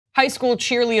high school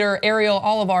cheerleader Ariel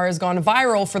Olivar has gone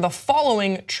viral for the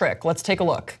following trick. Let's take a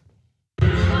look.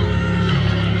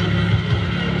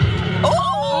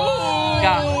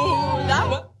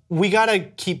 We gotta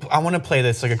keep. I want to play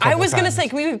this like a couple I was times. gonna say,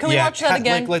 can we watch that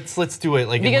again? Like, let's do it.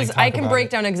 Like, because and, I can break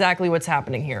down exactly what's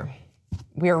happening here.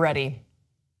 We are ready.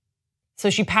 So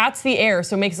she pats the air,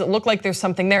 so it makes it look like there's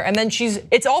something there, and then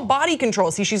it's all body control.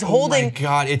 See, she's holding. Oh my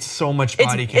God, it's so much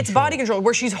body control. It's body control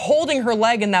where she's holding her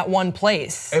leg in that one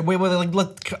place. Wait, like,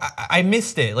 look, I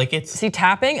missed it. Like it's. See,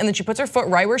 tapping, and then she puts her foot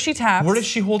right where she taps. Where does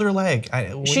she hold her leg?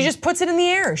 She just puts it in the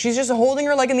air. She's just holding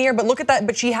her leg in the air. But look at that.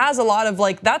 But she has a lot of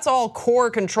like, that's all core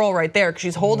control right there. Because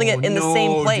she's holding it in the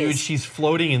same place. Dude, she's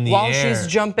floating in the air while she's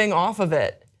jumping off of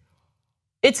it.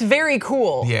 It's very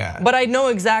cool. Yeah. But I know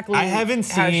exactly. I haven't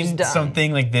seen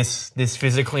something like this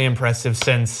physically impressive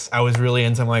since I was really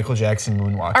into Michael Jackson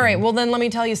moonwalking. All right, well then let me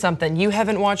tell you something. You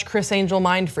haven't watched Chris Angel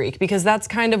Mind Freak because that's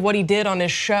kind of what he did on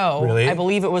his show. Really? I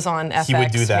believe it was on FX. He would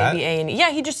do that? Maybe A&E.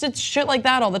 Yeah, he just did shit like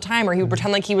that all the time, or he would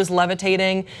pretend like he was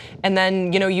levitating, and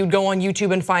then you'd go on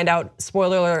YouTube and find out,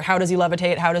 spoiler alert, how does he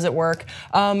levitate? How does it work?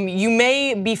 You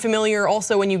may be familiar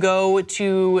also when you go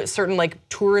to certain like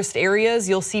tourist areas,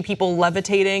 you'll see people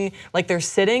levitating like they're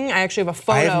sitting. I actually have a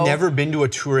photo. I have never been to a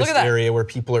tourist area where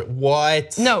people are,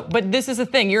 what? No, but this is the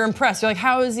thing, you're impressed. You're like,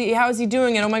 how is he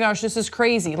doing it? Oh my gosh, this is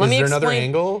crazy. Let me explain. Is there another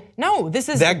angle? No, this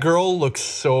is. That girl looks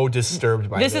so disturbed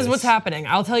by this. This is what's happening.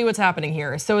 I'll tell you what's happening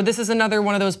here. So this is another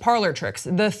one of those parlor tricks.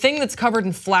 The thing that's covered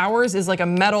in flowers is like a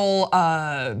metal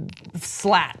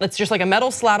slat. That's just like a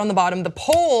metal slat on the bottom. The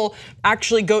pole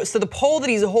actually goes, so the pole that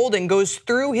he's holding goes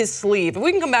through his sleeve.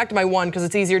 We can come back to my one because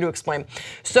it's easier to explain.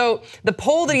 So the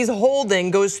pole that he's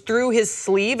holding goes through his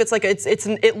sleeve. It's like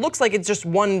it looks like it's just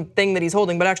one thing that he's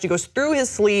holding, but actually goes through his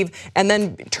sleeve and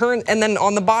then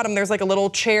on the bottom there's like a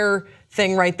little chair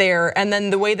thing right there. And then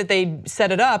the way that they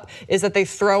set it up is that they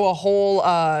throw a whole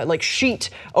like sheet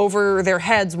over their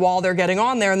heads while they're getting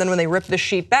on there. And then when they rip the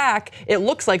sheet back, it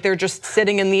looks like they're just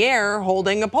sitting in the air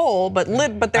holding a pole, but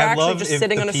they're actually just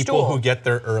sitting on a stool. People who get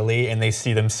there early and they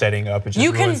see them setting up, it just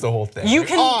ruins the whole thing. You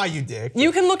dick.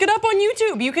 You can look it up on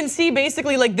YouTube. You can see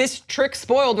basically like this trick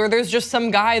spoiled where there's just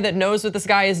some guy that knows what this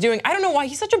guy is doing. I don't know why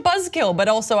he's such a buzzkill, but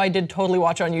also I did totally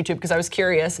watch on YouTube because I was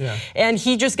curious. Yeah. And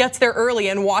he just gets there early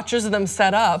and watches them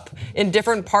set up in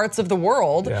different parts of the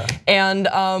world,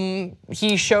 and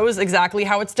he shows exactly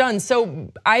how it's done.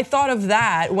 So I thought of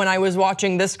that when I was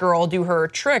watching this girl do her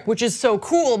trick, which is so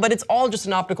cool, but it's all just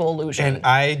an optical illusion. And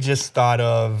I just thought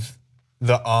of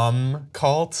the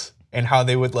cult and how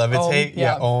they would levitate.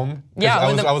 Yeah,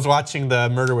 I was watching the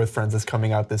Murder with Friends that's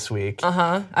coming out this week.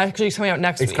 Actually, it's coming out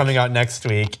next week. It's coming out next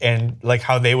week, and like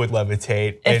how they would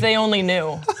levitate. If they only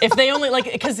knew. If they only like,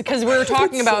 because we were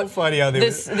talking about. It's so funny how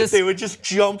they would just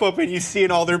jump up, and you see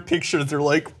in all their pictures, they're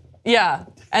like. Yeah,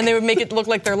 and they would make it look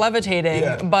like they're levitating.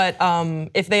 Yeah. But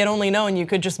if they had only known, you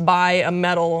could just buy a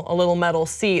little metal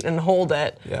seat and hold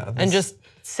it, and just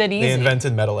sit easy. They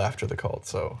invented metal after the cult,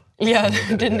 so. Yeah,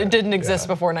 it didn't exist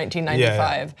before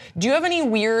 1995. Yeah. Do you have any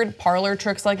weird parlor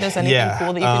tricks like this? Anything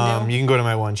cool that you can do? You can go to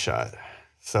my one shot.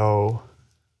 So.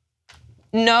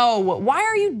 No, why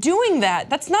are you doing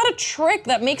that? That's not a trick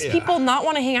that makes people not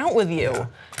want to hang out with you. Yeah.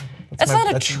 That's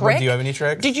not a trick. Do you have any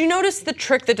tricks? Did you notice the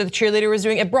trick that the cheerleader was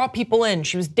doing? It brought people in.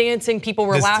 She was dancing, people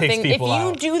were laughing. If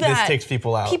you do that, this takes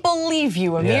people out. People leave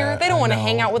you, Amir. Yeah, they don't want to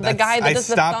hang out with the guy that does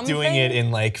the thumb thing. I stopped doing it in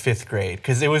like 5th grade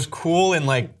because it was cool in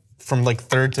like from like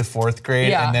 3rd to 4th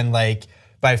grade, and then like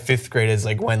by 5th grade is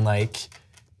like when like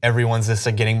everyone's just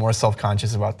like getting more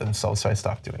self-conscious about themselves, so I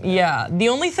stopped doing it. Yeah, the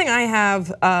only thing I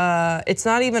have, it's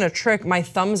not even a trick. My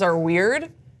thumbs are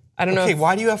weird. I don't know. Okay,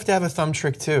 why do you have to have a thumb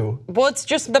trick too? Well, it's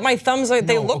just that my thumbs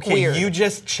they look weird. You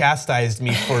just chastised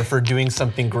me for doing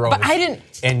something gross. But I didn't.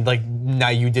 And like now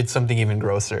you did something even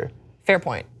grosser. Fair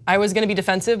point. I was going to be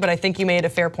defensive, but I think you made a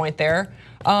fair point there.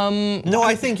 No,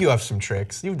 I think you have some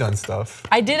tricks. You've done stuff.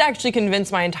 I did actually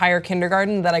convince my entire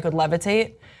kindergarten that I could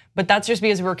levitate. But that's just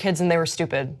because we were kids and they were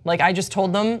stupid. Like I just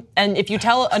told them, and if you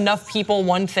tell enough people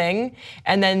one thing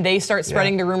and then they start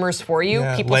spreading the rumors for you,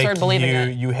 people start believing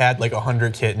it. You had like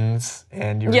 100 kittens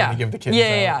and you were gonna give the kittens out.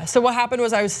 Yeah. So what happened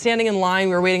was I was standing in line,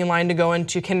 we were waiting in line to go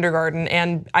into kindergarten,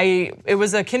 and it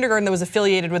was a kindergarten that was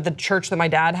affiliated with the church that my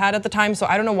dad had at the time, so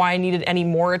I don't know why I needed any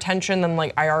more attention than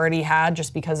like I already had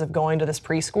just because of going to this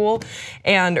preschool,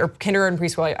 or kindergarten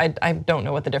preschool, I don't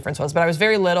know what the difference was, but I was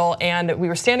very little, and we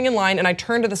were standing in line and I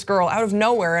turned to this this girl out of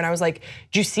nowhere, and I was like,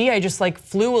 "Do you see? I just like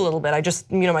flew a little bit. I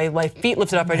just, my feet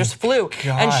lifted up. I just flew."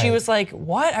 And she was like,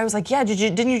 "What?" I was like, "Yeah,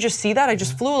 didn't you just see that? I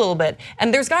just flew a little bit."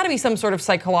 And there's got to be some sort of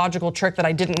psychological trick that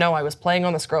I didn't know I was playing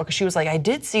on this girl, because she was like, "I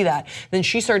did see that." Then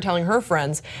she started telling her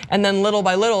friends, and then little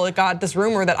by little, it got this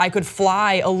rumor that I could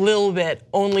fly a little bit,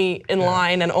 only in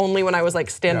line and only when I was like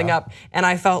standing up, and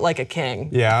I felt like a king.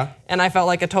 Yeah. And I felt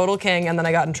like a total king, and then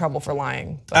I got in trouble for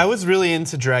lying. I was really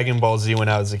into Dragon Ball Z when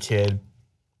I was a kid,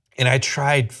 and I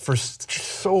tried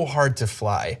so hard to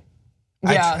fly.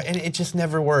 Yeah. And it just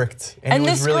never worked, and it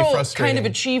was this really girl frustrating. kind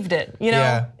of achieved it, you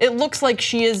know? It looks like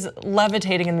she is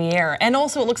levitating in the air, and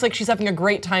also it looks like she's having a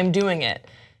great time doing it.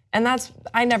 And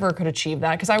I never could achieve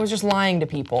that, because I was just lying to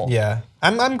people. Yeah,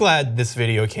 I'm glad this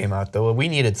video came out though. We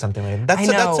needed something like that.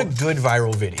 That's a good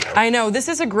viral video. I know, this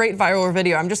is a great viral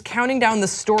video. I'm just counting down the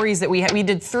stories that we had. We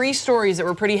did 3 stories that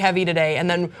were pretty heavy today, and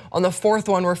then on the 4th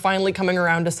one, we're finally coming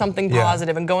around to something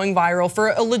positive and going viral for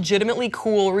a legitimately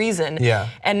cool reason. Yeah.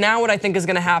 And now what I think is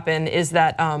gonna happen is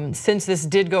that since this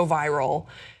did go viral,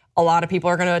 a lot of people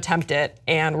are gonna attempt it,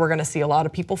 and we're gonna see a lot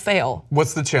of people fail.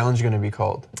 What's the challenge gonna be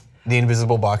called? The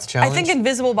Invisible Box Challenge? I think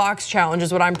Invisible Box Challenge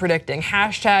is what I'm predicting.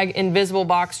 # Invisible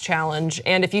Box Challenge.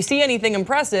 And if you see anything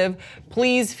impressive,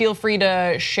 please feel free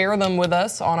to share them with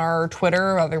us on our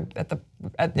Twitter.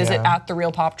 Is it at The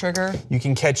Real Pop Trigger? You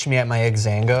can catch me at my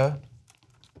Exanga.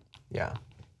 Yeah.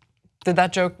 Did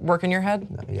that joke work in your head?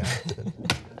 No, yeah, it did.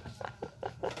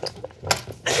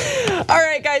 All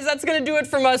right, guys, that's gonna do it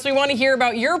from us. We want to hear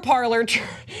about your parlor.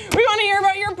 We want to hear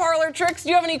about your parlor tricks. Do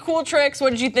you have any cool tricks?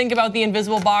 What did you think about the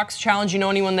Invisible Box Challenge? You know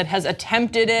anyone that has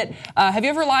attempted it? Have you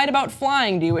ever lied about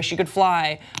flying? Do you wish you could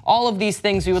fly? All of these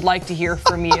things we would like to hear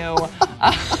from you.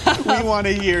 We want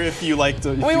to hear if you like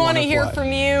to. We want to hear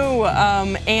from you,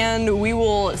 and we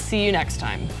will see you next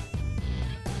time.